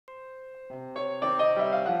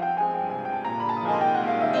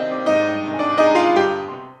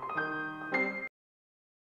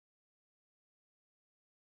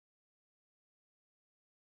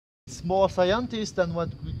It's more scientist than what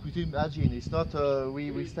we could imagine. It's not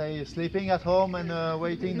we stay sleeping at home and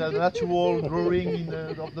waiting the natural growing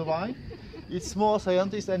of the vine. It's more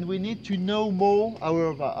scientist, and we need to know more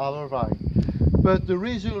our vine. But the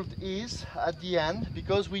result is, at the end,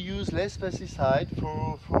 because we use less pesticide,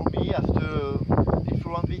 for me, after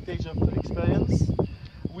different vintage of experience,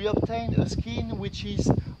 we obtain a skin which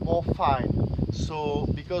is more fine. So,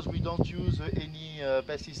 because we don't use any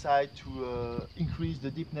pesticide to increase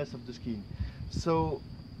the deepness of the skin. So,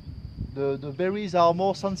 the berries are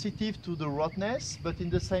more sensitive to the rottenness, but in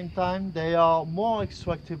the same time they are more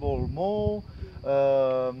extractable, more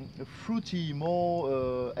fruity,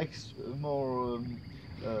 more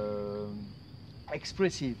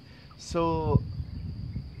expressive. So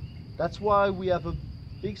that's why we have a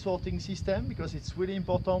big sorting system, because it's really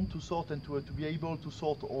important to sort and to be able to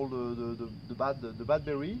sort all the bad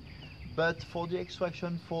berry. But for the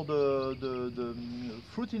extraction, for the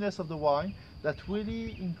fruitiness of the wine, that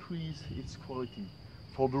really increase its quality.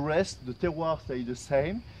 For the rest, the terroir stays the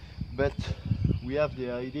same, but we have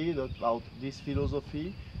the idea that about this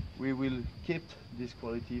philosophy, we will keep this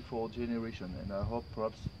quality for generation, and I hope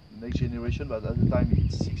perhaps the next generation, but at the time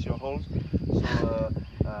it's 6 years old, so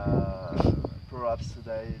perhaps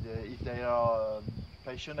if they are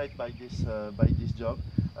passionate by this job,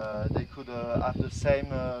 they could have the same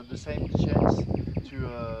chance to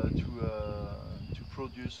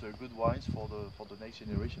produce good wines for the next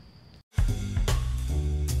generation.